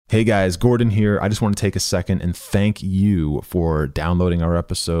Hey guys, Gordon here. I just want to take a second and thank you for downloading our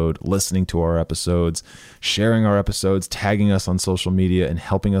episode, listening to our episodes, sharing our episodes, tagging us on social media, and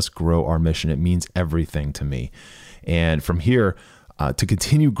helping us grow our mission. It means everything to me. And from here, to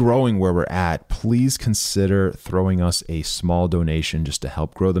continue growing where we're at, please consider throwing us a small donation just to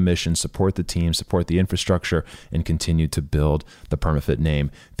help grow the mission, support the team, support the infrastructure, and continue to build the PermaFit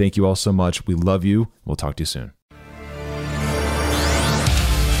name. Thank you all so much. We love you. We'll talk to you soon.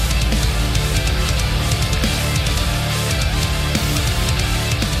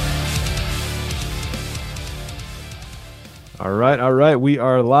 All right. We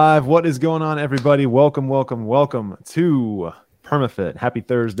are live. What is going on, everybody? Welcome to PermaFit. Happy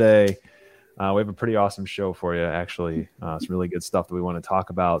Thursday. We have a pretty awesome show for you, actually. Some really good stuff that we want to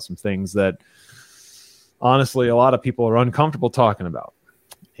talk about. Some things that, honestly, a lot of people are uncomfortable talking about.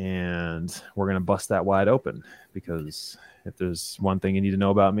 And we're going to bust that wide open because if there's one thing you need to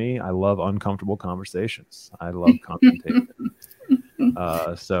know about me, I love uncomfortable conversations. I love confrontation. And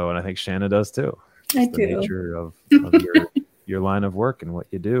I think Shanna does too. I do. The nature of your line of work and what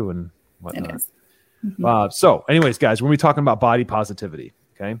you do and whatnot. So anyways, guys, we're going to be talking about body positivity.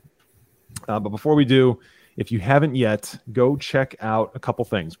 Okay. But before we do, if you haven't yet, go check out a couple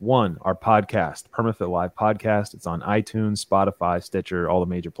things. One, our podcast, PermaFit Live podcast. It's on iTunes, Spotify, Stitcher, all the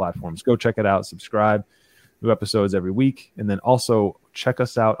major platforms. Go check it out. Subscribe. New episodes every week. And then also check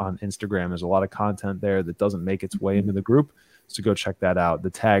us out on Instagram. There's a lot of content there that doesn't make its way into the group. So go check that out. The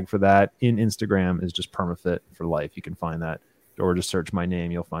tag for that in Instagram is just PermaFit for Life. You can find that, or just search my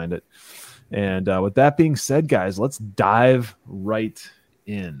name. You'll find it. And with that being said, guys, let's dive right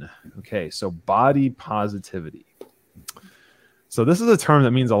in. Okay, so body positivity. So this is a term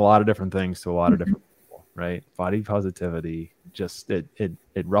that means a lot of different things to a lot of different people, right? Body positivity, just it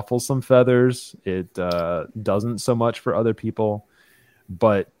ruffles some feathers. It doesn't so much for other people,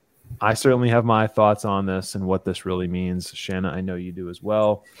 but I certainly have my thoughts on this and what this really means. Shanna, I know you do as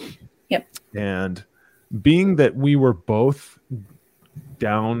well. Yep. And being that we were both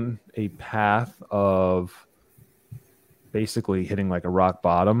down a path of basically hitting like a rock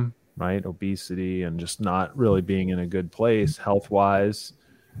bottom, right? Obesity and just not really being in a good place health-wise.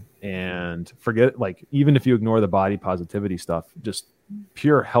 And forget, like, even if you ignore the body positivity stuff, just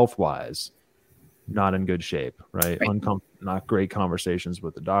pure health-wise, not in good shape, right? Not great conversations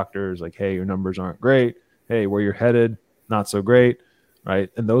with the doctors, like, hey, your numbers aren't great. Hey, where you're headed, not so great, right?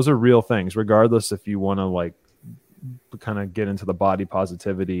 And those are real things, regardless if you want to like kind of get into the body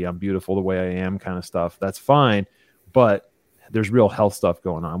positivity, I'm beautiful the way I am kind of stuff, that's fine. But there's real health stuff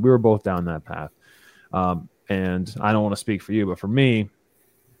going on. We were both down that path. And I don't want to speak for you, but for me,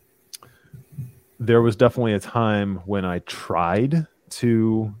 there was definitely a time when I tried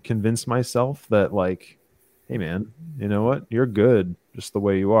to convince myself that, like, hey man, you know what? You're good just the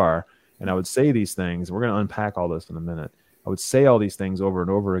way you are. And I would say these things. We're going to unpack all this in a minute. I would say all these things over and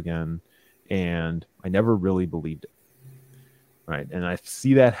over again, and I never really believed it. Right. And I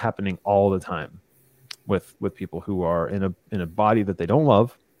see that happening all the time with people who are in a body that they don't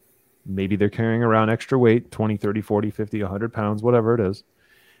love. Maybe they're carrying around extra weight, 20, 30, 40, 50, 100 pounds, whatever it is.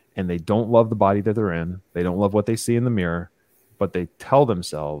 And they don't love the body that they're in. They don't love what they see in the mirror, but they tell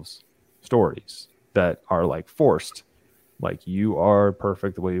themselves stories that are like forced, like, you are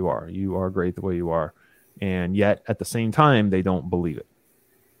perfect the way you are. You are great the way you are. And yet at the same time, they don't believe it,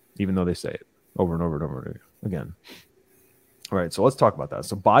 even though they say it over and over and over again. All right. So let's talk about that.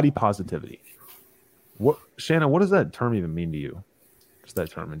 So body positivity. Shanna, what does that term even mean to you? Just that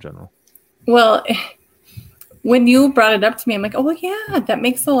term in general. Well, when you brought it up to me, I'm like, oh yeah, that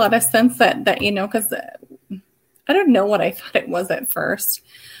makes a lot of sense that, you know, because I don't know what I thought it was at first.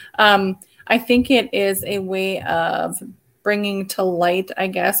 I think it is a way of bringing to light, I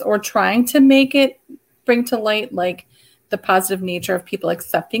guess, or trying to bring to light, like, the positive nature of people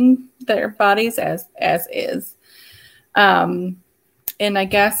accepting their bodies as is. And I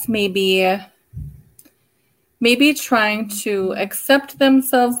guess maybe trying to accept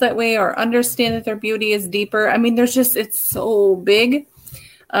themselves that way, or understand that their beauty is deeper. I mean, it's so big.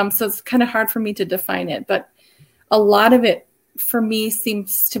 So it's kind of hard for me to define it, but a lot of it for me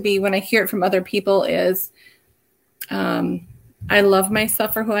seems to be, when I hear it from other people, is I love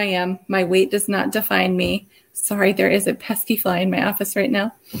myself for who I am. My weight does not define me. Sorry, there is a pesky fly in my office right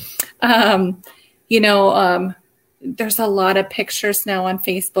now. There's a lot of pictures now on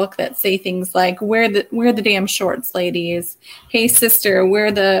Facebook that say things like, wear the damn shorts, ladies. Hey sister,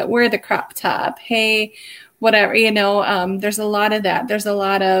 wear the crop top. Hey, whatever, there's a lot of that. There's a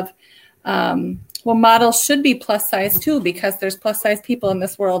lot of, models should be plus size too, because there's plus size people in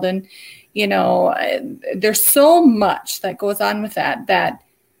this world. And, there's so much that goes on with that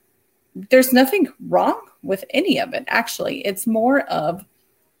there's nothing wrong with any of it. Actually, it's more of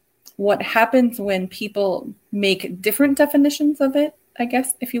what happens when people make different definitions of it, I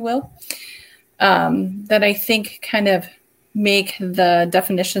guess, if you will, that I think kind of make the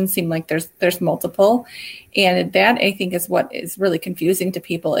definition seem like there's multiple. And that, I think, is what is really confusing to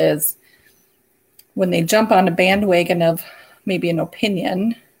people, is when they jump on a bandwagon of maybe an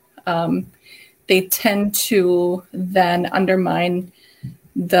opinion, they tend to then undermine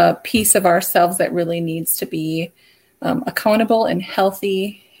the piece of ourselves that really needs to be accountable and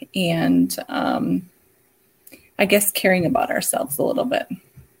healthy, and I guess caring about ourselves a little bit.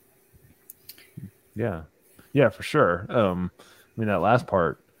 Yeah, for sure. I mean, that last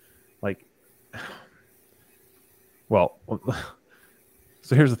part, like, well,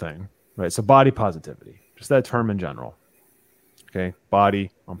 so here's the thing, right? So body positivity, just that term in general. Okay.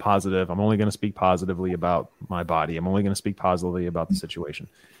 Body, I'm positive. I'm only going to speak positively about my body. I'm only going to speak positively about the situation.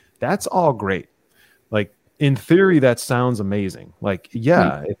 That's all great. Like, in theory, that sounds amazing. Like,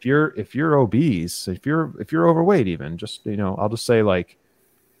 yeah, if you're obese, if you're overweight, even, just, I'll just say, like,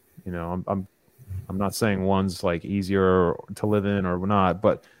 I'm not saying one's like easier to live in or not,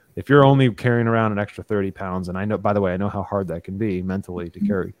 but if you're only carrying around an extra 30 pounds, and I know how hard that can be mentally to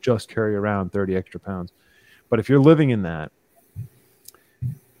carry around 30 extra pounds. But if you're living in that,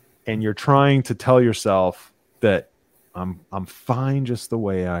 and you're trying to tell yourself that I'm fine just the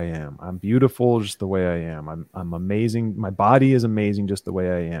way I am, I'm beautiful just the way I am, I'm amazing, my body is amazing just the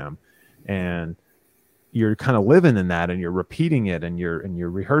way I am, and you're kind of living in that, and you're repeating it, and you're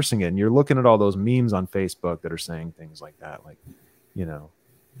rehearsing it, and you're looking at all those memes on Facebook that are saying things like that, like,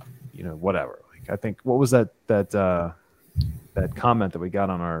 whatever. Like, I think, what was that comment that we got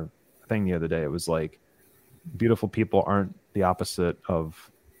on our thing the other day? It was like, beautiful people aren't the opposite of,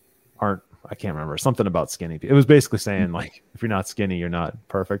 I can't remember, something about skinny people. It was basically saying, like, if you're not skinny, you're not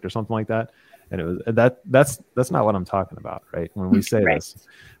perfect, or something like that. And it was that's not what I'm talking about, right? When we say this,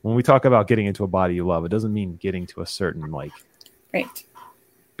 when we talk about getting into a body you love, it doesn't mean getting to a certain, like,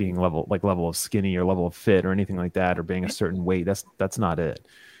 being level of skinny or level of fit or anything like that, or being a certain weight. That's not it.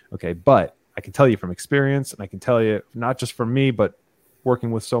 Okay. But I can tell you from experience, and I can tell you not just from me, but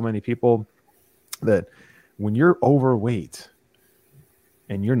working with so many people, that when you're overweight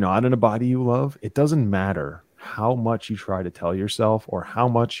and you're not in a body you love, it doesn't matter how much you try to tell yourself, or how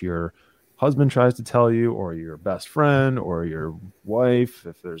much your husband tries to tell you, or your best friend, or your wife,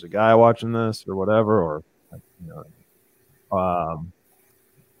 if there's a guy watching this, or whatever, or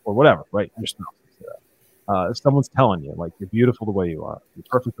or whatever, right? If someone's telling you, like, you're beautiful the way you are, you're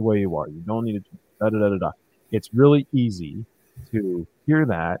perfect the way you are, you don't need to da-da-da-da-da. It's really easy to hear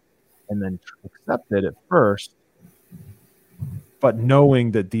that and then accept it at first, but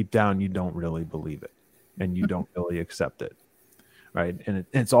knowing that deep down you don't really believe it, and you don't really accept it, right? And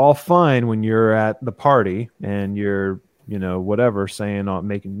it's all fine when you're at the party and you're, whatever, saying,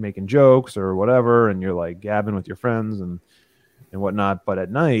 making jokes or whatever, and you're like gabbing with your friends and whatnot. But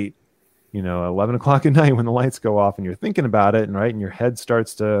at night, 11 o'clock at night, when the lights go off and you're thinking about it, and your head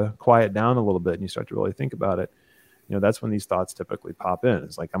starts to quiet down a little bit, and you start to really think about it, that's when these thoughts typically pop in.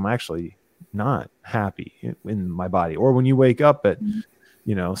 It's like, I'm actually not happy in my body. Or when you wake up at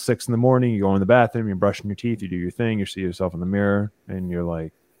 6 in the morning, you go in the bathroom, you're brushing your teeth, you do your thing, you see yourself in the mirror, and you're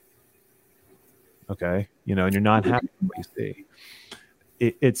like, okay, and you're not happy with what you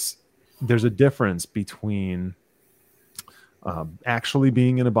see. There's a difference between actually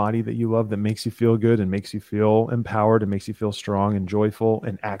being in a body that you love, that makes you feel good and makes you feel empowered and makes you feel strong and joyful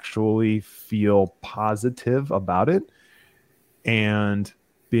and actually feel positive about it, and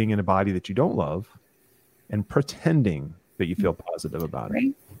being in a body that you don't love and pretending that you feel positive about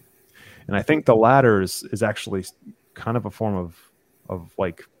it. And I think the latter is actually kind of a form of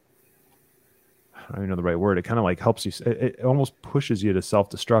like, I don't even know the right word. It kind of like helps you. It almost pushes you to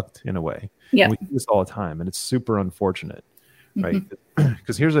self-destruct in a way. Yeah. And we do this all the time, and it's super unfortunate, right?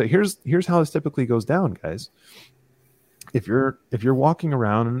 Because here's how this typically goes down, guys. If you're walking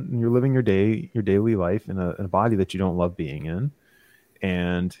around and you're living your daily life in a body that you don't love being in,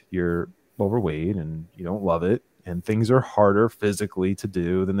 and you're overweight and you don't love it, and things are harder physically to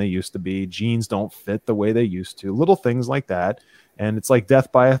do than they used to be, jeans don't fit the way they used to, little things like that, and it's like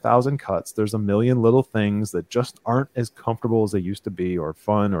death by 1,000 cuts. There's a million little things that just aren't as comfortable as they used to be, or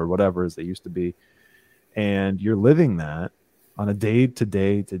fun, or whatever as they used to be, and you're living that on a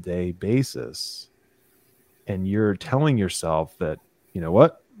day-to-day basis, and you're telling yourself that,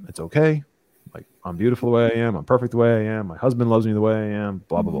 what, it's okay, like, I'm beautiful the way I am, I'm perfect the way I am, my husband loves me the way I am,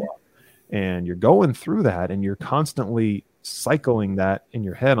 blah blah blah. And you're going through that, and you're constantly cycling that in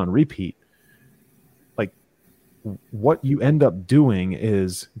your head on repeat. Like, what you end up doing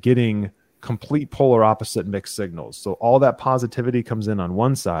is getting complete polar opposite mixed signals. So all that positivity comes in on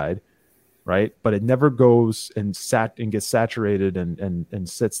one side, right? But it never goes and gets saturated and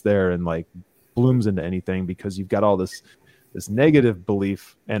sits there and like blooms into anything, because you've got all this negative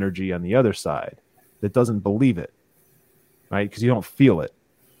belief energy on the other side that doesn't believe it, right? Because you don't feel it.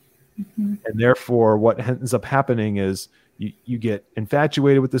 Mm-hmm. And therefore what ends up happening is you get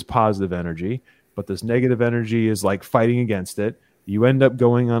infatuated with this positive energy, but this negative energy is like fighting against it. You end up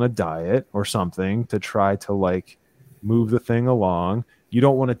going on a diet or something to try to like move the thing along. You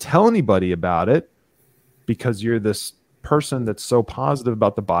don't want to tell anybody about it because you're this person that's so positive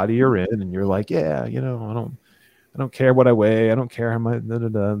about the body you're in, and you're like, yeah, you know, I don't care what I weigh. I don't care how much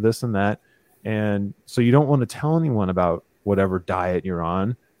this and that. And so you don't want to tell anyone about whatever diet you're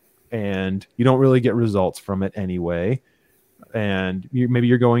on, and you don't really get results from it anyway. And maybe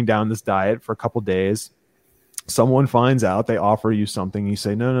you're going down this diet for a couple days. Someone finds out, they offer you something. You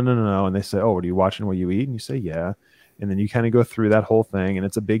say, no. And they say, oh, are you watching what you eat? And you say, yeah. And then you kind of go through that whole thing, and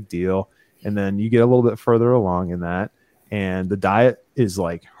it's a big deal. And then you get a little bit further along in that, and the diet is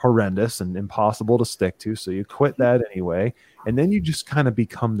like horrendous and impossible to stick to. So you quit that anyway. And then you just kind of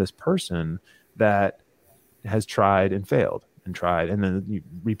become this person that has tried and failed and tried. And then you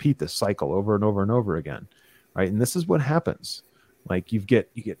repeat this cycle over and over and over again. Right. And this is what happens. Like you get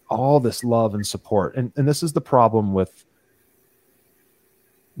all this love and support. And this is the problem with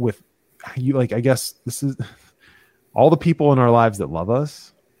you. Like, I guess this is all the people in our lives that love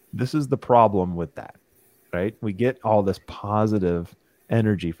us. This is the problem with that. Right. We get all this positive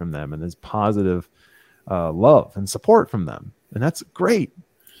energy from them and this positive love and support from them. And that's great.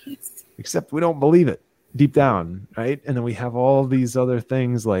 Except we don't believe it deep down. Right. And then we have all these other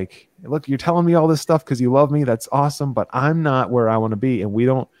things like, look, you're telling me all this stuff because you love me. That's awesome. But I'm not where I want to be. And we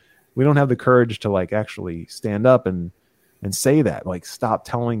don't have the courage to like actually stand up and say that, like, stop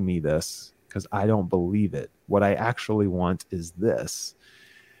telling me this because I don't believe it. What I actually want is this.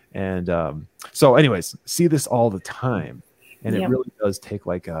 And so anyways, see this all the time. And it really does take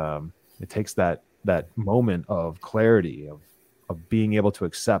like, it takes that moment of clarity of being able to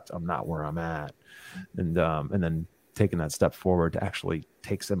accept I'm not where I'm at. And then taking that step forward to actually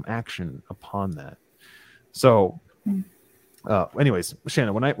take some action upon that. So anyways,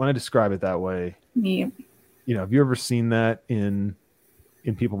 Shannon, when I describe it that way, you know, have you ever seen that in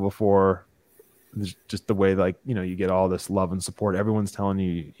people before? Just the way, like, you know, you get all this love and support. Everyone's telling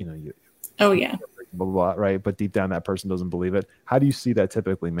you, you know, oh yeah, blah, blah, blah, right? But deep down, that person doesn't believe it. How do you see that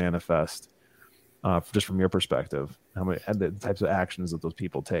typically manifest, just from your perspective? The types of actions that those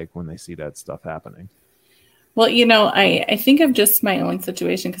people take when they see that stuff happening? Well, you know, I think of just my own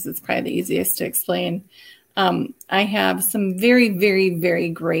situation because it's probably the easiest to explain. I have some very, very, very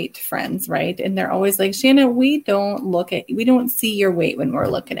great friends, right? And they're always like, Shannon, we don't see your weight when we're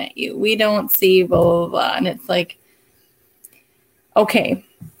looking at you. We don't see blah, blah, blah. And it's like, okay,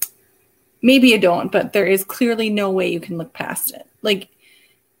 maybe you don't, but there is clearly no way you can look past it. Like,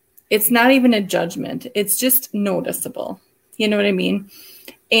 it's not even a judgment. It's just noticeable. You know what I mean?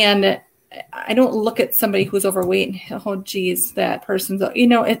 And I don't look at somebody who's overweight and, oh, geez, that person's, you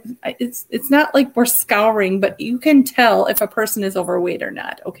know, it's not like we're scouring, but you can tell if a person is overweight or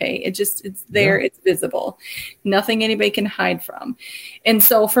not. Okay. It's there. Yeah. It's visible. Nothing anybody can hide from. And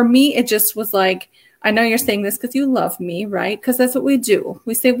so for me, it just was like, I know you're saying this because you love me, right? Because that's what we do.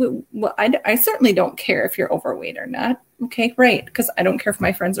 We say, well, I certainly don't care if you're overweight or not. Okay, right. Because I don't care if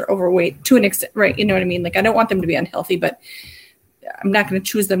my friends are overweight to an extent, right? You know what I mean? Like, I don't want them to be unhealthy, but I'm not going to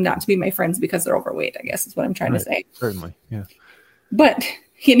choose them not to be my friends because they're overweight, I guess is what I'm trying to say. Certainly, yeah. But,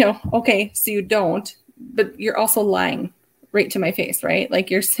 you know, okay, so you don't, but you're also lying right to my face, right? Like,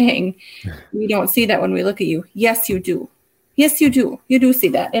 you're saying we don't see that when we look at you. Yes, you do. Yes, you do. You do see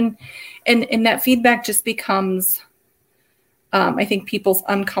that. And that feedback just becomes, I think, people's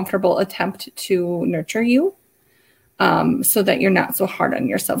uncomfortable attempt to nurture you, so that you're not so hard on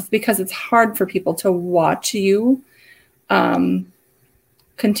yourself, because it's hard for people to watch you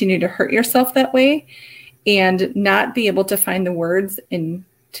continue to hurt yourself that way and not be able to find the words and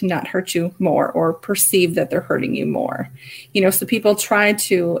to not hurt you more or perceive that they're hurting you more. You know, so people try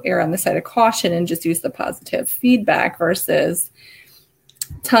to err on the side of caution and just use the positive feedback versus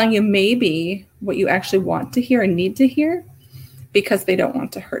telling you maybe what you actually want to hear and need to hear because they don't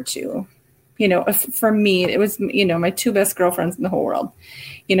want to hurt you. You know, for me, it was, you know, my two best girlfriends in the whole world,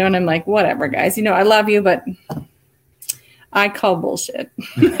 you know, and I'm like, whatever, guys, you know, I love you, but I call bullshit,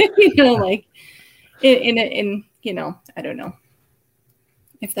 you know, like in, you know, I don't know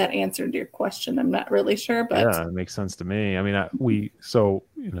if that answered your question. I'm not really sure, but yeah, it makes sense to me. I mean, so,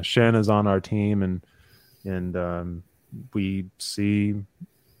 you know, Shanna's on our team, and And we see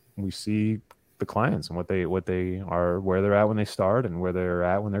the clients and what they are, where they're at when they start and where they're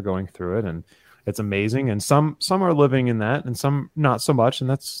at when they're going through it. And it's amazing. And some are living in that and some not so much. And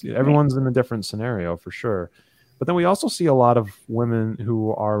that's, everyone's in a different scenario for sure. But then we also see a lot of women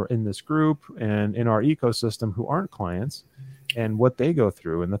who are in this group and in our ecosystem who aren't clients, and what they go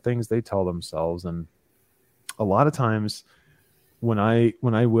through and the things they tell themselves. And a lot of times when I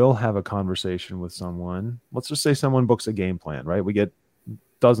will have a conversation with someone, let's just say someone books a game plan, right? We get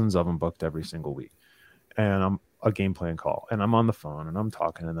dozens of them booked every single week, and I'm a game plan call, and I'm on the phone and I'm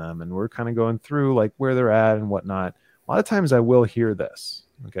talking to them, and we're kind of going through like where they're at and whatnot. A lot of times I will hear this.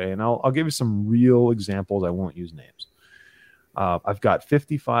 Okay. And I'll give you some real examples. I won't use names. I've got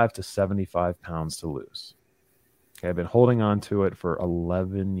 55 to 75 pounds to lose. Okay. I've been holding on to it for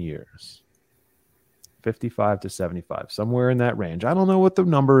 11 years, 55 to 75, somewhere in that range. I don't know what the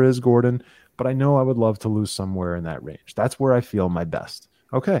number is, Gordon, but I know I would love to lose somewhere in that range. That's where I feel my best.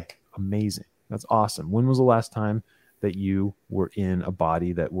 Okay. Amazing. That's awesome. When was the last time that you were in a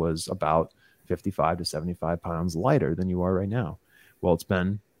body that was about 55 to 75 pounds lighter than you are right now? Well, it's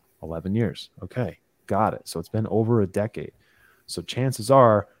been 11 years. Okay, got it. So it's been over a decade. So chances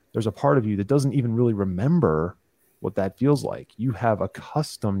are there's a part of you that doesn't even really remember what that feels like. You have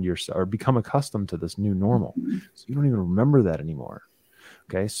accustomed yourself or become accustomed to this new normal. So you don't even remember that anymore.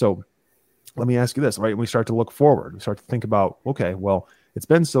 Okay, so let me ask you this, right? We start to look forward. We start to think about, okay, well, it's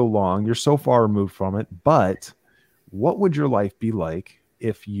been so long. You're so far removed from it. But what would your life be like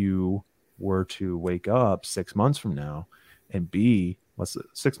if you were to wake up 6 months from now and be,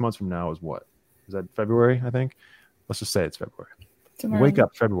 6 months from now is what? Is that February, I think? Let's just say it's February. Tomorrow. Wake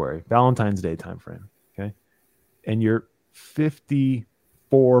up February, Valentine's Day timeframe, okay? And you're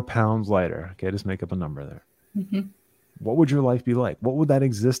 54 pounds lighter. Okay, just make up a number there. Mm-hmm. What would your life be like? What would that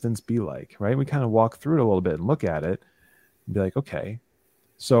existence be like, right? We kind of walk through it a little bit and look at it and be like, okay,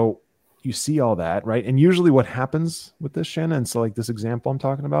 so you see all that, right? And usually what happens with this, Shannon, so like this example I'm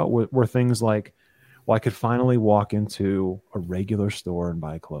talking about were things like, well, I could finally walk into a regular store and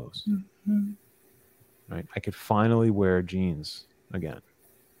buy clothes, right? I could finally wear jeans again.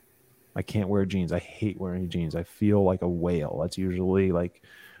 I can't wear jeans. I hate wearing jeans. I feel like a whale. That's usually like,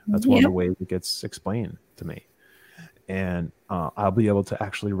 that's one of the ways it gets explained to me. And I'll be able to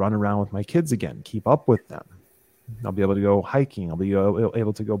actually run around with my kids again, keep up with them. I'll be able to go hiking. I'll be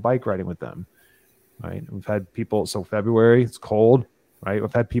able to go bike riding with them, right? We've had people, so February, it's cold, right?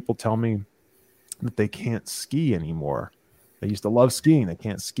 We've had people tell me that they can't ski anymore. They used to love skiing. They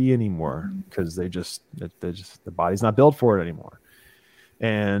can't ski anymore because the body's not built for it anymore.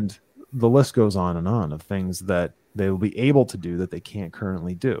 And the list goes on of things that they will be able to do that they can't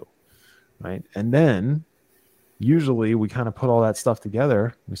currently do, right? And then usually we kind of put all that stuff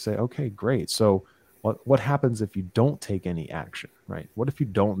together. We say, okay, great. So what happens if you don't take any action, right? What if you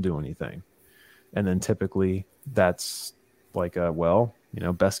don't do anything? And then typically that's like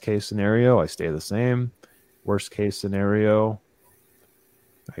best case scenario, I stay the same. Worst case scenario,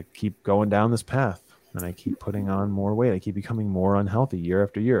 I keep going down this path and I keep putting on more weight. I keep becoming more unhealthy year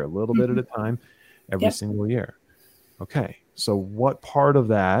after year, a little bit at a time, every single year. Okay. So what part of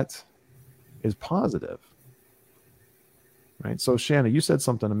that is positive? Right. So Shanna, you said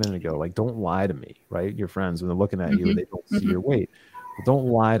something a minute ago, like, don't lie to me, right? Your friends, when they're looking at you, they don't see your weight. But don't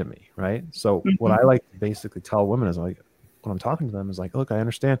lie to me. Right. So what I like to basically tell women is like, when I'm talking to them is like, look, I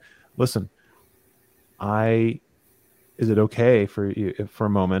understand. Listen, is it okay for you for a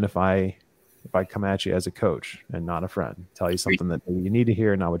moment if I come at you as a coach and not a friend, tell you something that you need to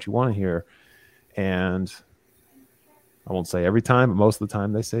hear, not what you want to hear? And I won't say every time, but most of the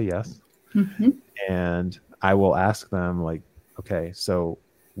time they say yes. And I will ask them like, okay, so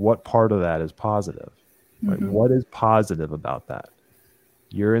what part of that is positive? Right? What is positive about that?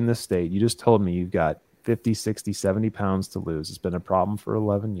 You're in this state. You just told me you've got 50, 60, 70 pounds to lose. It's been a problem for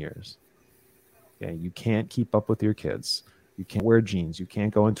 11 years. Okay, you can't keep up with your kids. You can't wear jeans. You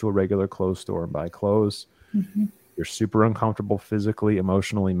can't go into a regular clothes store and buy clothes. You're super uncomfortable physically,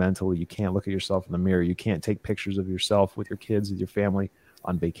 emotionally, mentally. You can't look at yourself in the mirror. You can't take pictures of yourself with your kids, with your family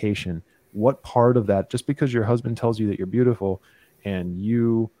on vacation. What part of that, just because your husband tells you that you're beautiful and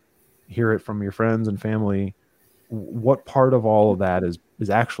you hear it from your friends and family, what part of all of that is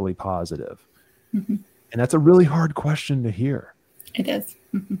actually positive? And that's a really hard question to hear. It is.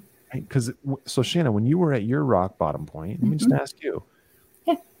 Right? So Shanna, when you were at your rock bottom point, let me just ask you,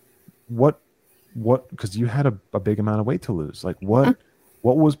 what, because you had a big amount of weight to lose. Like what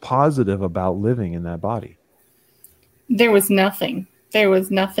was positive about living in that body? There was nothing.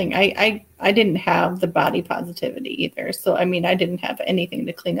 I didn't have the body positivity either. So, I mean, I didn't have anything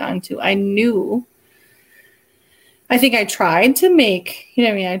to cling on to. I knew I think I tried to make,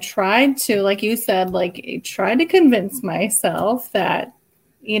 I tried to, like you said, like I tried to convince myself that,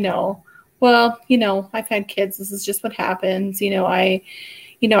 well, I've had kids. This is just what happens. I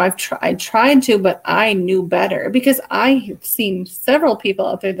tried to, but I knew better because I have seen several people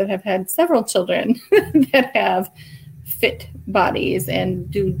out there that have had several children that have fit bodies and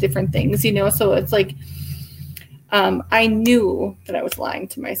do different things, so it's like, I knew that I was lying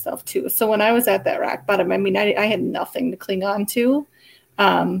to myself too. So when I was at that rock bottom, I had nothing to cling on to,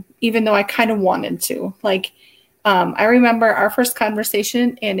 even though I kind of wanted to. Like, I remember our first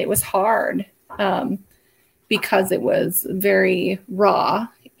conversation, and it was hard because it was very raw,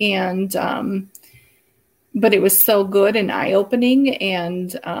 and but it was so good and eye-opening,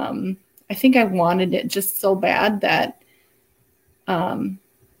 and I think I wanted it just so bad that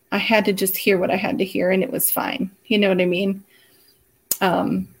I had to just hear what I had to hear, and it was fine. You know what I mean?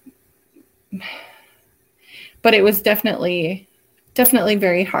 But it was definitely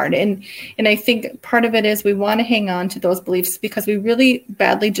very hard. And I think part of it is we want to hang on to those beliefs because we really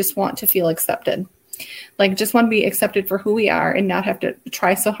badly just want to feel accepted. Like, just want to be accepted for who we are and not have to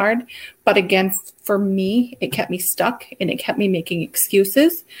try so hard. But again, for me, it kept me stuck, and it kept me making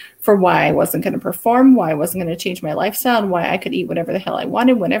excuses for why I wasn't going to perform, why I wasn't going to change my lifestyle, and why I could eat whatever the hell I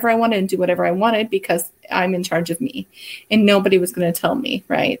wanted, whenever I wanted, and do whatever I wanted because I'm in charge of me and nobody was going to tell me,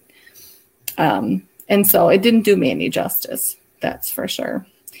 right? And so it didn't do me any justice, that's for sure.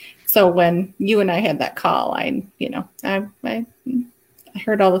 So when you and I had that call, I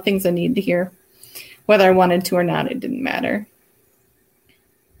heard all the things I needed to hear. Whether I wanted to or not, it didn't matter.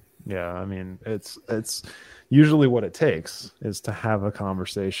 Yeah, I mean, it's usually what it takes is to have a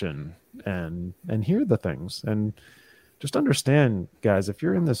conversation and hear the things, and just understand, guys, if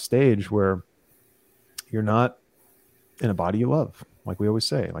you're in this stage where you're not in a body you love, like we always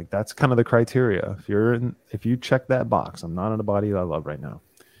say, like that's kind of the criteria. If you check that box, I'm not in a body I love right now,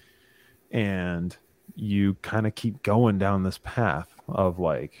 and you kind of keep going down this path of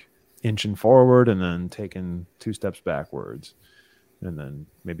like inching forward and then taking 2 steps backwards, and then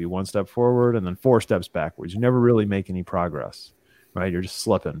maybe 1 step forward and then 4 steps backwards. You never really make any progress, right? You're just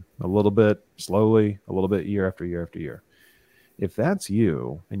slipping a little bit slowly, a little bit year after year after year. If that's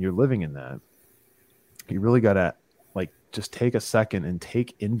you and you're living in that, you really got to like just take a second and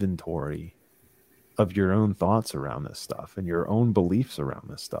take inventory of your own thoughts around this stuff and your own beliefs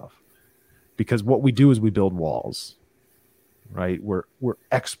around this stuff. Because what we do is we build walls. Right? We're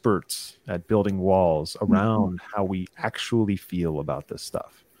experts at building walls around how we actually feel about this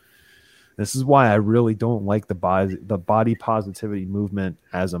stuff. This is why I really don't like the body positivity movement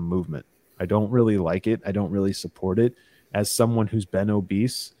as a movement. I don't really like it. I don't really support it. As someone who's been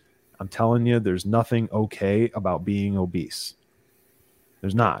obese, I'm telling you, there's nothing okay about being obese.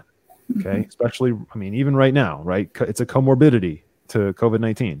 There's not. Okay. Especially, I mean, even right now, right? It's a comorbidity to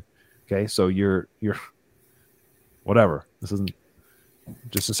COVID-19. Okay. So you're whatever. This isn't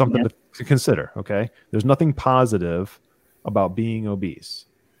just something to consider. Okay. There's nothing positive about being obese.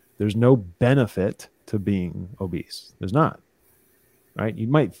 There's no benefit to being obese. There's not. Right. You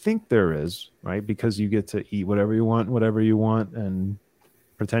might think there is, right? Because you get to eat whatever you want, and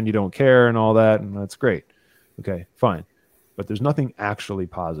pretend you don't care and all that. And that's great. Okay, fine. But there's nothing actually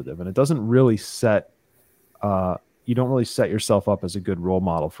positive. And it doesn't really you don't really set yourself up as a good role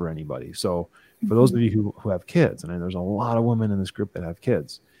model for anybody. So for those of you who have kids, and there's a lot of women in this group that have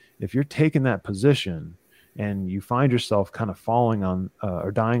kids, if you're taking that position and you find yourself kind of falling on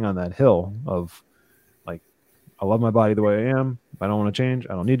or dying on that hill of like, I love my body the way I am. If I don't want to change,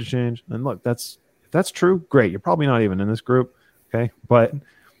 I don't need to change. And look, if that's true, great. You're probably not even in this group. Okay. But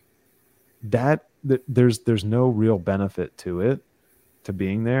there's no real benefit to it, to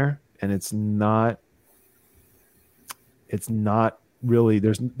being there. And it's not really,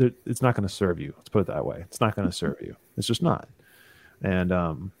 it's not going to serve you. Let's put it that way. It's not going to serve you. It's just not. And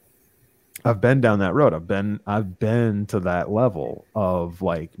I've been down that road. I've been to that level of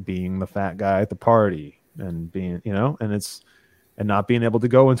like being the fat guy at the party and being, and not being able to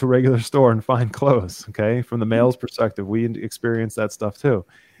go into a regular store and find clothes. Okay. From the male's perspective, we experience that stuff too.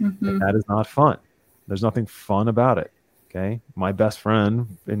 And that is not fun. There's nothing fun about it. Okay. My best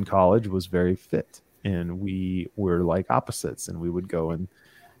friend in college was very fit, and we were like opposites, and we would go and,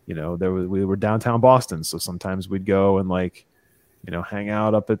 we were downtown Boston. So sometimes we'd go and like, hang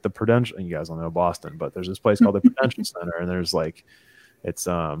out up at the Prudential. You guys don't know Boston, but there's this place called the Prudential Center, and there's like, it's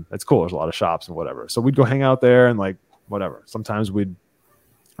cool. There's a lot of shops and whatever. So we'd go hang out there and like, whatever. Sometimes we'd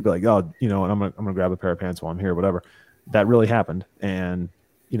be like, oh, and I'm gonna grab a pair of pants while I'm here, whatever. That really happened. And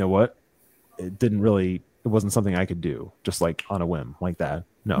you know what? It wasn't something I could do just like on a whim like that.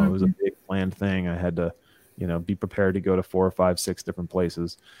 No, it was a big planned thing. I had to, be prepared to go to 4 or 5, 6 different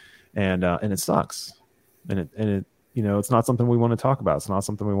places. And it sucks. And it, it's not something we want to talk about. It's not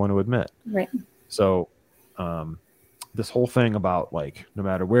something we want to admit. Right. So, this whole thing about like, no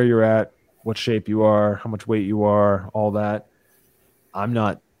matter where you're at, what shape you are, how much weight you are, all that, I'm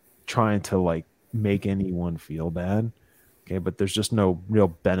not trying to like make anyone feel bad. Okay. But there's just no real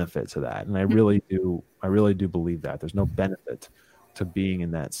benefit to that. And I really do believe that there's no benefit to being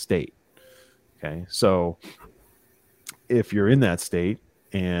in that state. Okay. So if you're in that state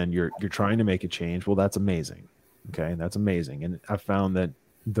and you're trying to make a change, well, that's amazing. Okay. That's amazing. And I found that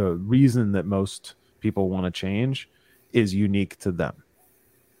the reason that most people want to change is unique to them.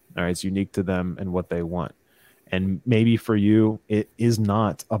 All right. It's unique to them and what they want. And maybe for you, it is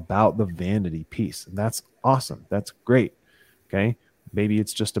not about the vanity piece. And that's awesome. That's great. Okay. Maybe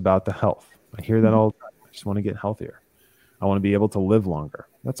it's just about the health. I hear that all the time. I just want to get healthier. I want to be able to live longer.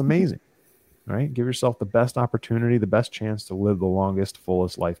 That's amazing. All right. Give yourself the best opportunity, the best chance to live the longest,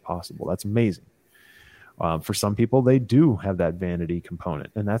 fullest life possible. That's amazing. For some people, they do have that vanity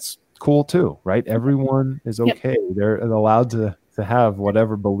component, and that's cool too, right? Everyone is okay. Yep. They're allowed to have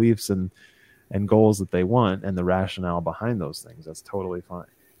whatever beliefs and goals that they want, and the rationale behind those things. That's totally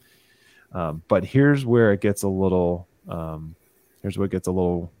fine. But here's where it gets a little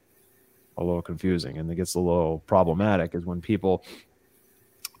confusing, and it gets a little problematic, is when people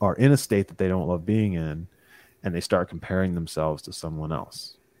are in a state that they don't love being in, and they start comparing themselves to someone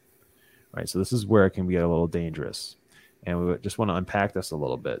else. Right. So this is where it can get a little dangerous. And we just want to unpack this a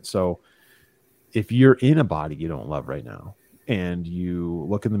little bit. So if you're in a body you don't love right now, and you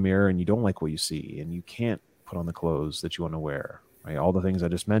look in the mirror and you don't like what you see, and you can't put on the clothes that you want to wear, right? All the things I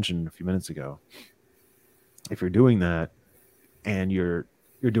just mentioned a few minutes ago. If you're doing that, and you're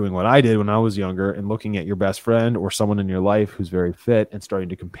doing what I did when I was younger, and looking at your best friend or someone in your life who's very fit and starting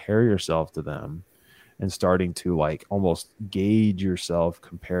to compare yourself to them, and starting to like almost gauge yourself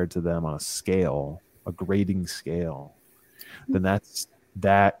compared to them on a scale, a grading scale, then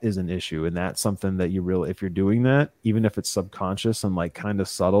that is an issue. And that's something that you really, if you're doing that, even if it's subconscious and like kind of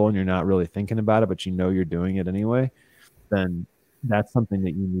subtle and you're not really thinking about it, but you're doing it anyway, then that's something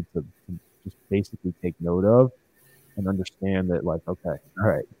that you need to just basically take note of and understand that, like, okay, all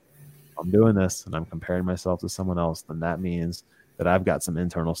right, I'm doing this and I'm comparing myself to someone else, then that means that I've got some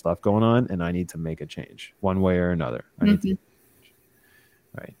internal stuff going on and I need to make a change one way or another. Right.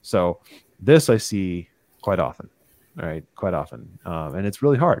 So this I see quite often. All right. Quite often. And it's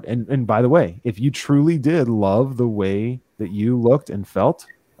really hard. And by the way, if you truly did love the way that you looked and felt,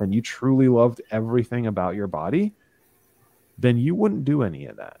 and you truly loved everything about your body, then you wouldn't do any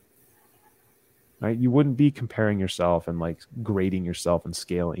of that. Right. You wouldn't be comparing yourself and like grading yourself and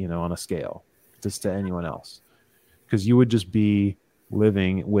scale, on a scale just to anyone else. Because you would just be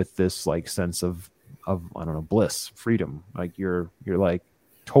living with this like sense of I don't know, bliss, freedom. Like you're like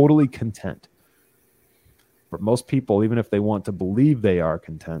totally content. But most people, even if they want to believe they are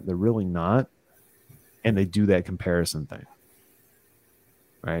content, they're really not. And they do that comparison thing.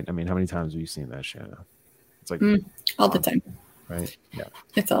 Right? I mean, how many times have you seen that, Shanna? It's like all the time. Right? Yeah.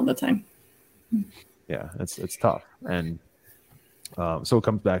 It's all the time. Yeah, it's tough. And so it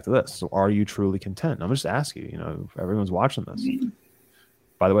comes back to this. So are you truly content? I'm just asking you, if everyone's watching this.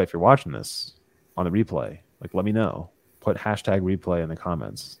 By the way, if you're watching this on the replay, like, let me know. Put #replay in the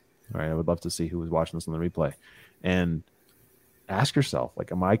comments. All right. I would love to see who was watching this on the replay. And ask yourself,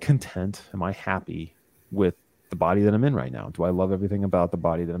 like, am I content? Am I happy with the body that I'm in right now? Do I love everything about the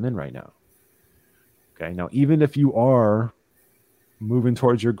body that I'm in right now? Okay. Now, even if you are moving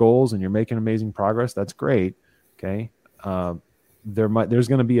towards your goals and you're making amazing progress, that's great. Okay. There's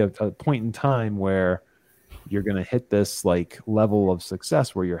going to be a point in time where you're going to hit this like level of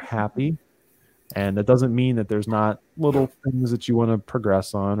success where you're happy. And that doesn't mean that there's not little things that you want to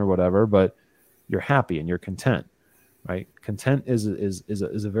progress on or whatever, but you're happy and you're content, right? Content is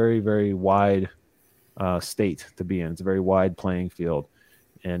a very, very wide state to be in. It's a very wide playing field.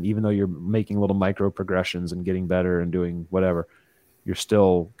 And even though you're making little micro progressions and getting better and doing whatever, you're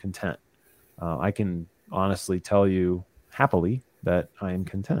still content. I can honestly tell you happily that I am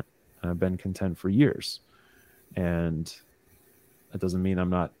content. I've been content for years. And that doesn't mean I'm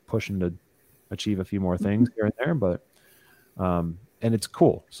not pushing to achieve a few more things here and there, but and it's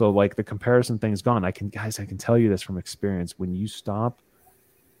cool. So like the comparison thing's gone. I can tell you this from experience. When you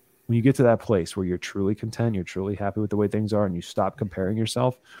get to that place where you're truly content, you're truly happy with the way things are, and you stop comparing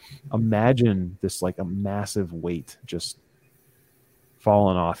yourself, imagine this like a massive weight just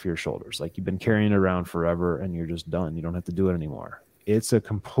falling off your shoulders. Like you've been carrying it around forever and you're just done. You don't have to do it anymore. It's a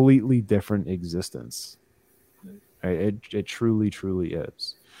completely different existence. Right? It truly, truly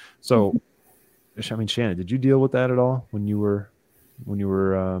is. So I mean, Shannon, did you deal with that at all when you were,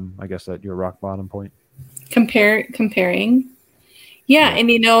 I guess at your rock bottom point? Comparing. Yeah. And,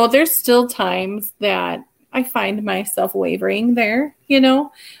 there's still times that I find myself wavering there,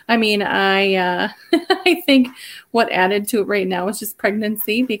 I mean, I think what added to it right now is just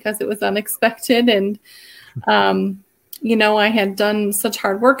pregnancy because it was unexpected. And, I had done such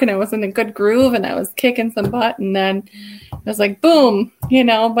hard work and I was in a good groove and I was kicking some butt. And then it was like, boom,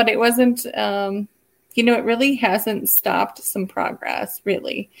 but it wasn't, it really hasn't stopped some progress,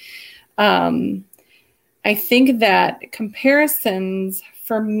 really. I think that comparisons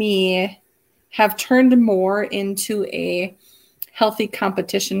for me have turned more into a healthy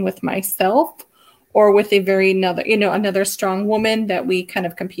competition with myself or with another strong woman that we kind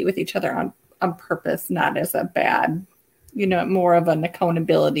of compete with each other on purpose, not as a bad, more of an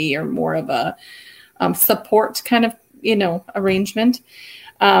accountability or more of a support kind of, arrangement.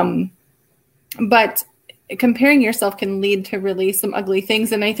 But comparing yourself can lead to really some ugly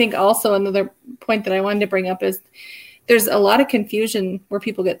things. And I think also another point that I wanted to bring up is there's a lot of confusion where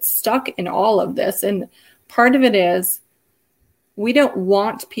people get stuck in all of this. And part of it is we don't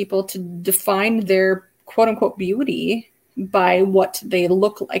want people to define their quote unquote beauty by what they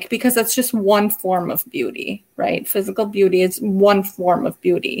look like, because that's just one form of beauty, right? Physical beauty is one form of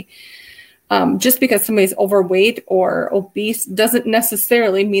beauty. Just because somebody's overweight or obese doesn't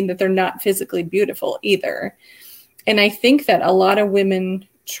necessarily mean that they're not physically beautiful either. And I think that a lot of women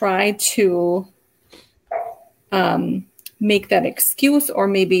try to make that excuse, or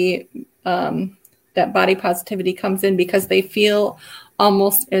maybe that body positivity comes in because they feel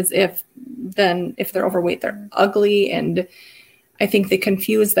almost as if then if they're overweight, they're ugly. And I think they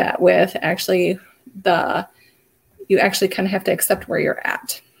confuse that with actually you actually kind of have to accept where you're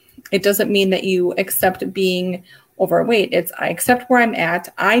at. It doesn't mean that you accept being overweight. It's I accept where I'm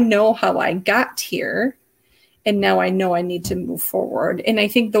at. I know how I got here. And now I know I need to move forward. And I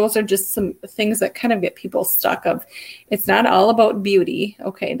think those are just some things that kind of get people stuck of, it's not all about beauty.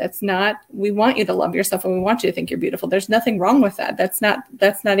 Okay. We want you to love yourself and we want you to think you're beautiful. There's nothing wrong with that. That's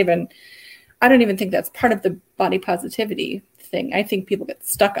not even, I don't even think that's part of the body positivity thing. I think people get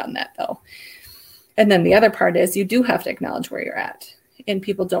stuck on that though. And then the other part is you do have to acknowledge where you're at, and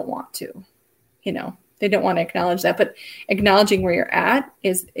people don't want to, they don't want to acknowledge that, but acknowledging where you're at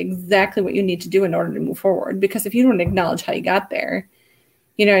is exactly what you need to do in order to move forward. Because if you don't acknowledge how you got there,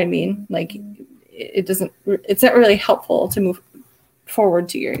 you know what I mean? Like it's not really helpful to move forward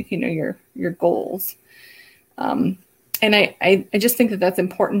to your goals. And I just think that that's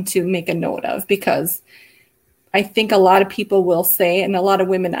important to make a note of, because I think a lot of people will say, and a lot of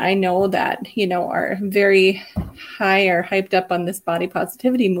women I know that, are very high or hyped up on this body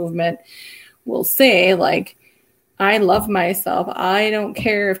positivity movement will say, like, I love myself. I don't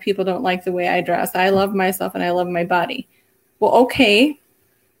care if people don't like the way I dress. I love myself and I love my body. Well, okay.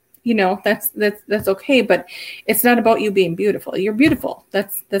 That's okay, but it's not about you being beautiful. You're beautiful.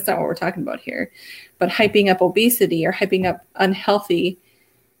 That's not what we're talking about here. But hyping up obesity or hyping up unhealthy,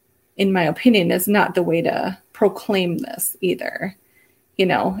 in my opinion, is not the way to proclaim this either.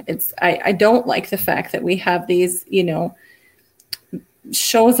 I don't like the fact that we have these,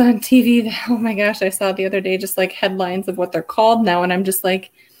 shows on TV that, oh my gosh, I saw the other day, just like headlines of what they're called now. And I'm just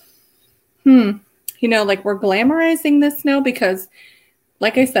like, like we're glamorizing this now, because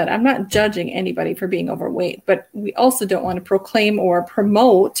like I said, I'm not judging anybody for being overweight, but we also don't want to proclaim or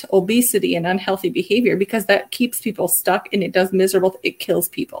promote obesity and unhealthy behavior, because that keeps people stuck and it does miserable. It kills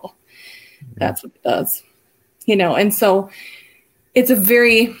people. That's what it does, and so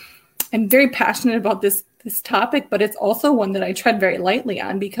I'm very passionate about this topic, but it's also one that I tread very lightly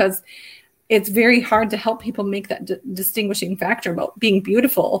on, because it's very hard to help people make that distinguishing factor about being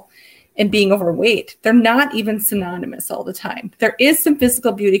beautiful and being overweight. They're not even synonymous all the time. There is some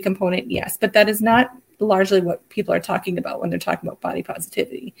physical beauty component, yes, but that is not largely what people are talking about when they're talking about body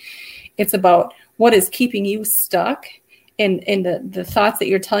positivity. It's about what is keeping you stuck and the thoughts that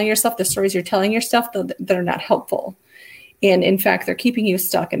you're telling yourself, the stories you're telling yourself that are not helpful. And in fact, they're keeping you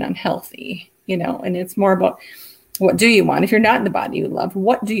stuck and unhealthy. And it's more about, what do you want? If you're not in the body you love,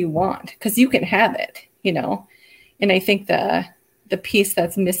 what do you want? Because you can have it, And I think the piece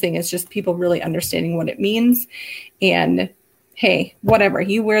that's missing is just people really understanding what it means. And hey, whatever,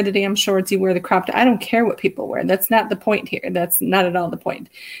 you wear the damn shorts, you wear the crop top. I don't care what people wear. That's not the point here. That's not at all the point.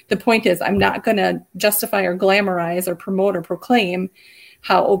 The point is, I'm not going to justify or glamorize or promote or proclaim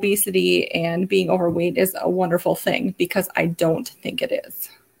how obesity and being overweight is a wonderful thing, because I don't think it is.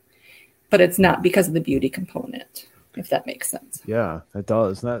 But it's not because of the beauty component, if that makes sense. Yeah, it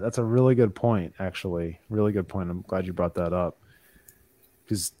does. That's a really good point, actually. Really good point. I'm glad you brought that up,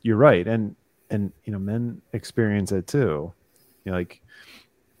 because you're right. And and men experience it too. Like,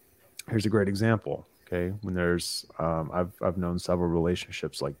 here's a great example. Okay, when there's I've known several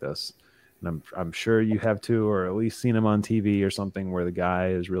relationships like this, and I'm sure you have too, or at least seen them on TV or something, where the guy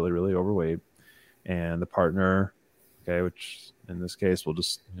is really, really overweight, and the partner, okay, which in this case we'll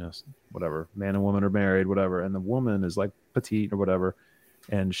just whatever, man and woman are married, whatever, and the woman is like petite or whatever,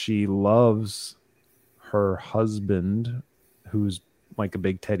 and she loves her husband, who's like a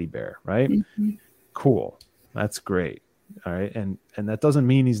big teddy bear, right? Mm-hmm. Cool, that's great. All right, and that doesn't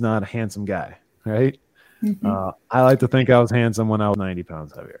mean he's not a handsome guy, right? Mm-hmm. I like to think I was handsome when I was 90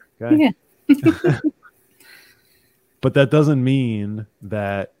 pounds heavier. Okay, yeah. But that doesn't mean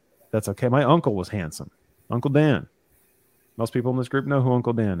that that's okay. My uncle was handsome, Uncle Dan. Most people in this group know who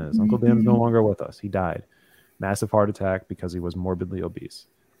Uncle Dan is. Mm-hmm. Uncle Dan is no longer with us. He died, massive heart attack because he was morbidly obese.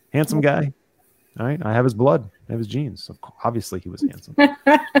 Handsome guy. All right, I have his blood, I have his genes. So obviously, he was handsome,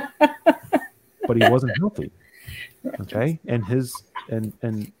 but he wasn't healthy. Okay, and his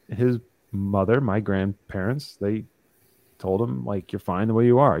mother, my grandparents, they told him, like, you're fine the way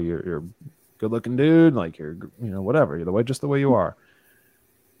you are. You're a good looking dude. Like, you're whatever. You're just the way you are.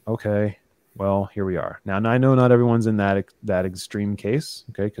 Okay, well, here we are now. I know not everyone's in that extreme case.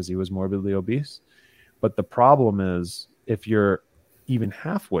 Okay, because he was morbidly obese. But the problem is, if you're even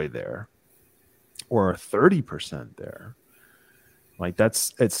halfway there, or 30% there, like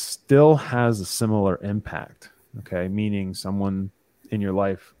it still has a similar impact. Okay, meaning someone in your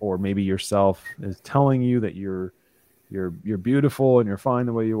life, or maybe yourself, is telling you that you're beautiful and you're fine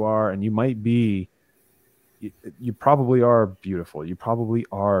the way you are, and you probably are beautiful. You probably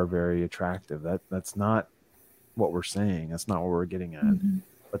are very attractive. That's not what we're saying. That's not what we're getting at. Mm-hmm.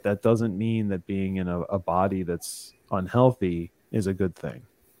 But that doesn't mean that being in a body that's unhealthy is a good thing.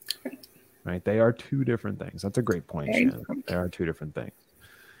 Right? They are two different things. That's a great point, Shannon. They are two different things.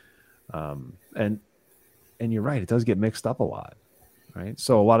 And you're right. It does get mixed up a lot, right?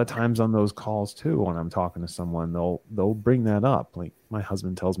 So a lot of times on those calls too, when I'm talking to someone, they'll bring that up. Like, my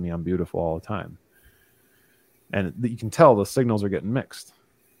husband tells me I'm beautiful all the time, and you can tell the signals are getting mixed.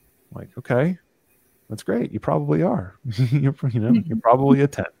 Like, okay, that's great. You probably are. You're probably a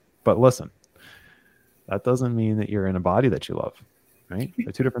 10. But listen, that doesn't mean that you're in a body that you love, right?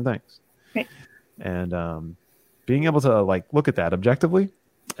 They're two different things. Right. And being able to look at that objectively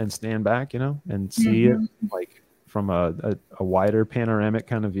and stand back, and see it from a wider panoramic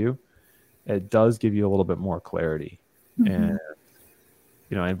kind of view, it does give you a little bit more clarity. Mm-hmm. And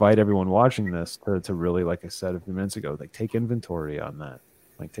I invite everyone watching this to really, like I said a few minutes ago, take inventory on that.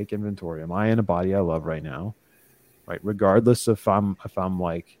 Take inventory. Am I in a body I love right now? Right, regardless if I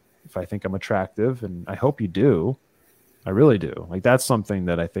think I'm attractive, and I hope you do. I really do. That's something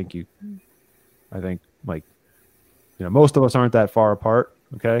that I think most of us aren't that far apart.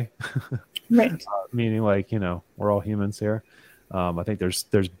 Okay. Right. Meaning we're all humans here. I think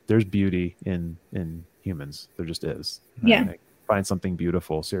there's beauty in humans. There just is. Yeah. I find something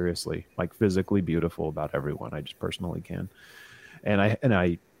beautiful, seriously, physically beautiful about everyone. I just personally can. And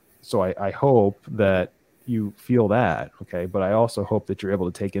I hope that you feel that. Okay. But I also hope that you're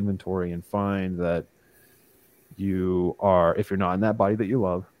able to take inventory and find that you are, if you're not in that body that you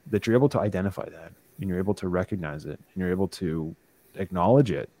love, that you're able to identify that, and you're able to recognize it, and you're able to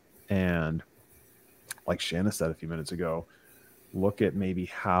acknowledge it. And like Shanna said a few minutes ago, look at maybe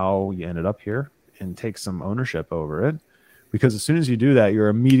how you ended up here and take some ownership over it. Because as soon as you do that, you're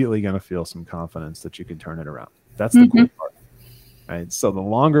immediately going to feel some confidence that you can turn it around. That's the cool part. Right? So the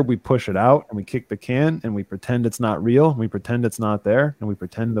longer we push it out and we kick the can and we pretend it's not real, and we pretend it's not there, and we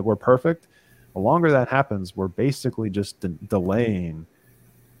pretend that we're perfect, the longer that happens, we're basically just delaying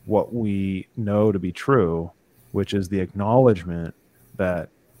what we know to be true, which is the acknowledgement that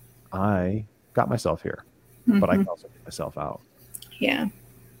I got myself here, but I can also get myself out. Yeah.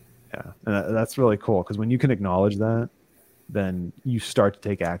 Yeah. And that's really cool, because when you can acknowledge that, then you start to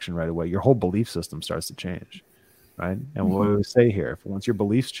take action right away. Your whole belief system starts to change. Right. And what we say here, once your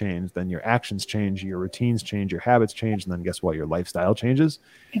beliefs change, then your actions change, your routines change, your habits change, and then guess what? Your lifestyle changes.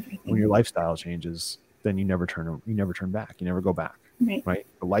 Everything. When your lifestyle changes, then you never turn back. You never go back. Right.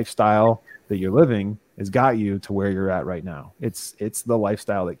 The lifestyle that you're living has got you to where you're at right now. It's the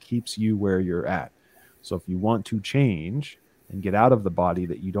lifestyle that keeps you where you're at. So if you want to change and get out of the body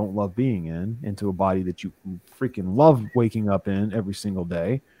that you don't love being in into a body that you freaking love waking up in every single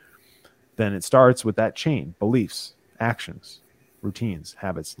day, then it starts with that chain: beliefs, actions, routines,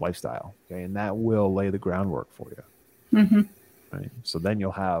 habits, lifestyle. Okay. And that will lay the groundwork for you. Mm-hmm. Right. So then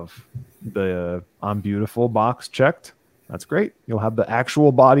you'll have the I'm beautiful box checked. That's great. You'll have the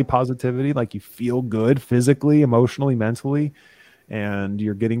actual body positivity, like you feel good physically, emotionally, mentally, and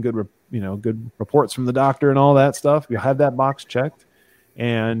you're getting good good reports from the doctor and all that stuff. You'll have that box checked,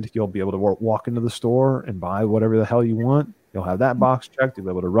 and you'll be able to walk into the store and buy whatever the hell you want. You'll have that box checked. You'll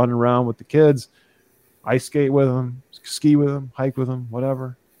be able to run around with the kids, ice skate with them, ski with them, hike with them,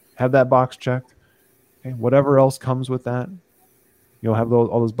 whatever. Have that box checked. Okay, whatever else comes with that, you'll have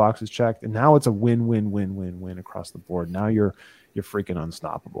all those boxes checked, and now it's a win across the board. Now you're freaking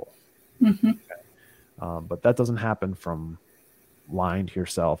unstoppable. Mm-hmm. Okay. But that doesn't happen from lying to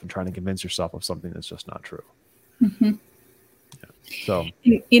yourself and trying to convince yourself of something that's just not true. Mm-hmm. So,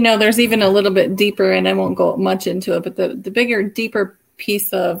 there's even a little bit deeper, and I won't go much into it, but the bigger, deeper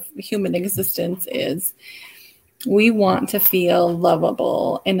piece of human existence is we want to feel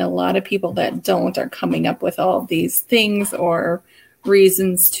lovable. And a lot of people that don't are coming up with all these things or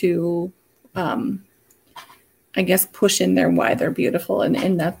reasons to, I guess, push in there why they're beautiful.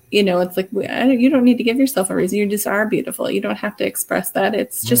 And that, it's like, you don't need to give yourself a reason. You just are beautiful. You don't have to express that.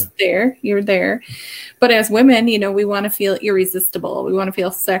 It's just there. You're there. But as women, we want to feel irresistible. We want to feel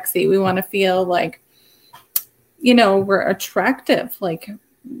sexy. We want to feel like, we're attractive, like,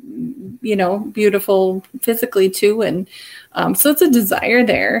 beautiful physically too. And so it's a desire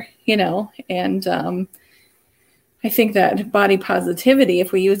there, and I think that body positivity,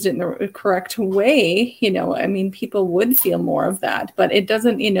 if we used it in the correct way, people would feel more of that, but it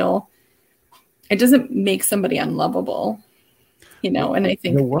doesn't, it doesn't make somebody unlovable, and I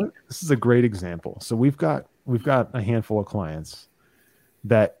think this is a great example. So we've got a handful of clients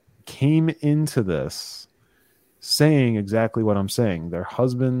that came into this saying exactly what I'm saying. Their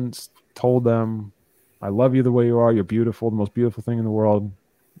husbands told them, I love you the way you are. You're beautiful, the most beautiful thing in the world,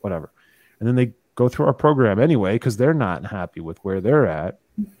 whatever. And then they go through our program anyway, because they're not happy with where they're at.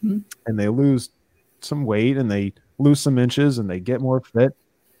 Mm-hmm. And they lose some weight and they lose some inches and they get more fit.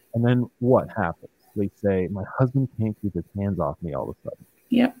 And then what happens? They say, my husband can't keep his hands off me all of a sudden.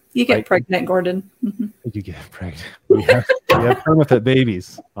 Yeah. You get pregnant, Gordon. Mm-hmm. You get pregnant. We have permafit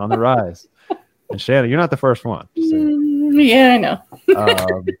babies on the rise. And Shannon, you're not the first one. Yeah, I know.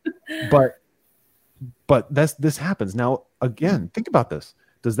 But this happens. Now, again, think about this.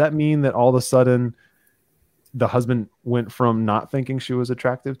 Does that mean that all of a sudden the husband went from not thinking she was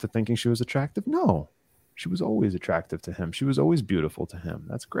attractive to thinking she was attractive? No, she was always attractive to him. She was always beautiful to him.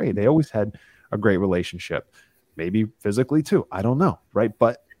 That's great. They always had a great relationship, maybe physically too. I don't know. Right.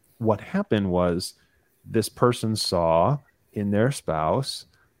 But what happened was this person saw in their spouse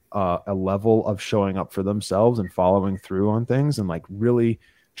a level of showing up for themselves and following through on things and like really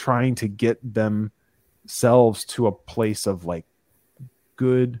trying to get themselves to a place of like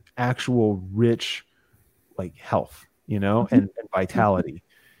good, actual, rich, like health, and vitality.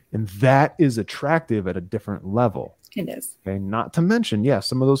 And that is attractive at a different level. It is. Okay. Not to mention,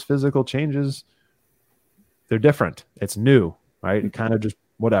 some of those physical changes, they're different. It's new, right? Mm-hmm. It kind of just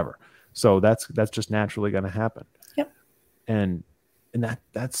whatever. So that's just naturally going to happen. Yep. And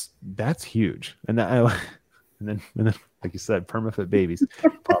that's huge. And then like you said, permafit babies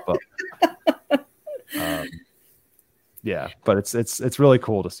pop up. Yeah, but it's really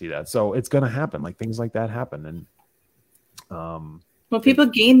cool to see that. So it's going to happen. Like things like that happen. And well, people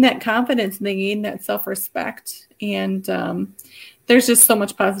gain that confidence and they gain that self-respect, and there's just so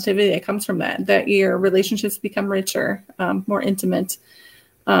much positivity that comes from that your relationships become richer, more intimate.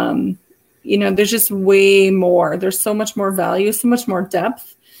 There's just way more. There's so much more value, so much more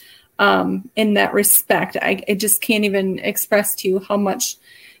depth in that respect. I just can't even express to you how much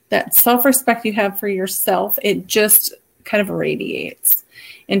that self-respect you have for yourself, it just kind of radiates.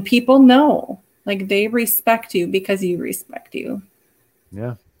 And people know, like, they respect you because you respect you.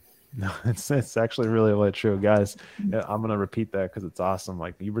 Yeah. No, it's actually really true, guys. I'm going to repeat that because it's awesome.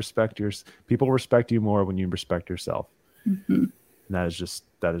 Like, people respect you more when you respect yourself. Mm-hmm. And that is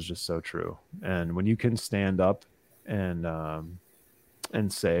just so true. And when you can stand up and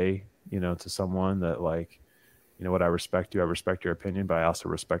say, to someone that, like, you know what, I respect you, I respect your opinion, but I also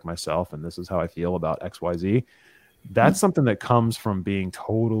respect myself, and this is how I feel about XYZ. That's something that comes from being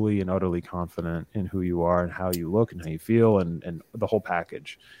totally and utterly confident in who you are and how you look and how you feel and the whole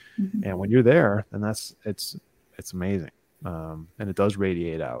package. Mm-hmm. And when you're there, then it's amazing. And it does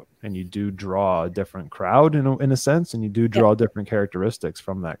radiate out, and you do draw a different crowd in a sense, and you do draw different characteristics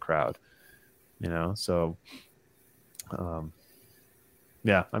from that crowd, so,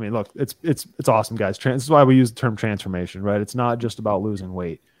 yeah, I mean, look, it's awesome, guys. This is why we use the term transformation, right? It's not just about losing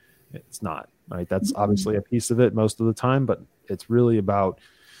weight. It's not, right? That's obviously a piece of it most of the time, but it's really about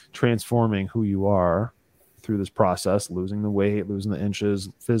transforming who you are through this process, losing the weight, losing the inches,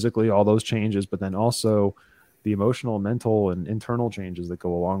 physically, all those changes, but then also the emotional, mental, and internal changes that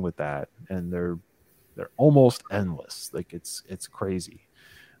go along with that. And they're almost endless. Like it's crazy.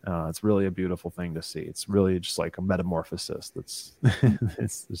 It's really a beautiful thing to see. It's really just like a metamorphosis. That's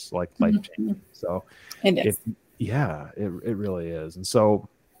it's just like life changing. So it is. It really is. And so,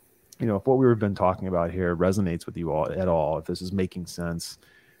 if what we've been talking about here resonates with you all at all, if this is making sense,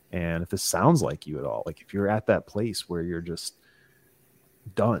 and if this sounds like you at all, like if you're at that place where you're just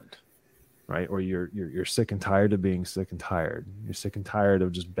done, right? Or you're sick and tired of being sick and tired. You're sick and tired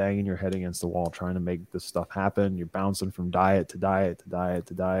of just banging your head against the wall trying to make this stuff happen. You're bouncing from diet to diet to diet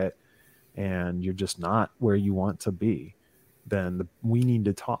to diet, and you're just not where you want to be. Then we need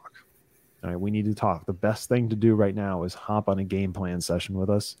to talk. All right, we need to talk. The best thing to do right now is hop on a game plan session with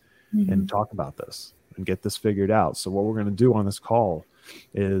us and talk about this and get this figured out. So what we're going to do on this call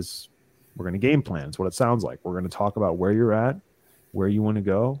is we're going to game plan. It's what it sounds like. We're going to talk about where you're at, where you want to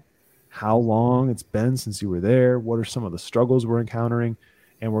go, how long it's been since you were there, what are some of the struggles we're encountering,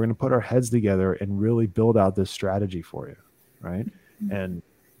 and we're going to put our heads together and really build out this strategy for you, right? And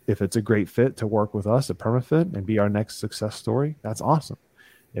if it's a great fit to work with us at PermaFit and be our next success story, that's awesome.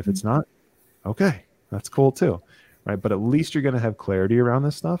 If it's not, okay, that's cool too, right? But at least you're going to have clarity around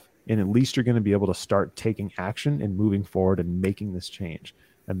this stuff, and at least you're going to be able to start taking action and moving forward and making this change.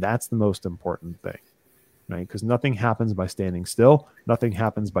 And that's the most important thing. Right? Because nothing happens by standing still. Nothing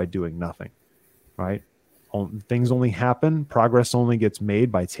happens by doing nothing, right? Things only happen. Progress only gets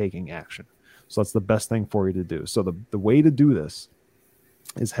made by taking action. So that's the best thing for you to do. So the way to do this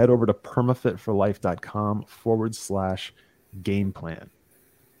is head over to permafitforlife.com/game plan.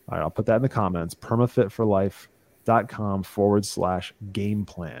 All right, I'll put that in the comments, permafitforlife.com/game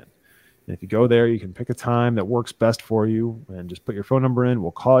plan. And if you go there, you can pick a time that works best for you and just put your phone number in.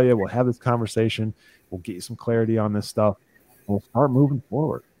 We'll call you. We'll have this conversation. We'll get you some clarity on this stuff. We'll start moving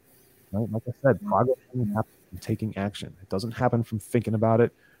forward. Right? Like I said, progress doesn't happen from taking action. It doesn't happen from thinking about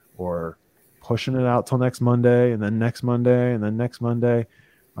it or pushing it out till next Monday and then next Monday and then next Monday.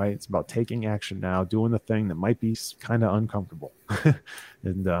 Right? It's about taking action now, doing the thing that might be kind of uncomfortable.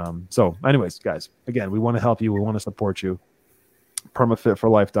 And so anyways, guys, again, we want to help you. We want to support you.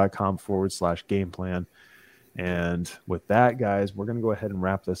 permafitforlife.com/game plan. And with that, guys, we're going to go ahead and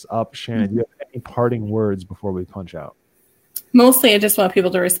wrap this up. Shannon, do you have any parting words before we punch out? Mostly, I just want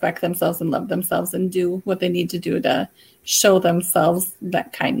people to respect themselves and love themselves and do what they need to do to show themselves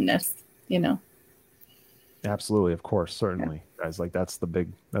that kindness, Absolutely. Of course. Certainly. Yeah. Guys, like that's the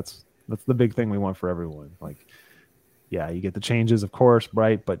big thing we want for everyone. Like, yeah, you get the changes, of course,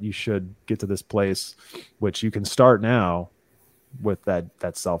 right? But you should get to this place, which you can start now with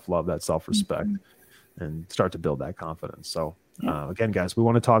that self-love, that self-respect, and start to build that confidence. So again, guys, we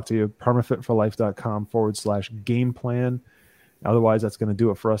want to talk to you. permafitforlife.com/game plan. Otherwise, that's going to do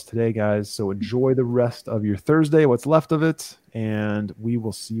it for us today, guys. So enjoy the rest of your Thursday, what's left of it, and we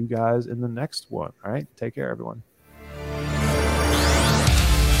will see you guys in the next one. All right. Take care, everyone.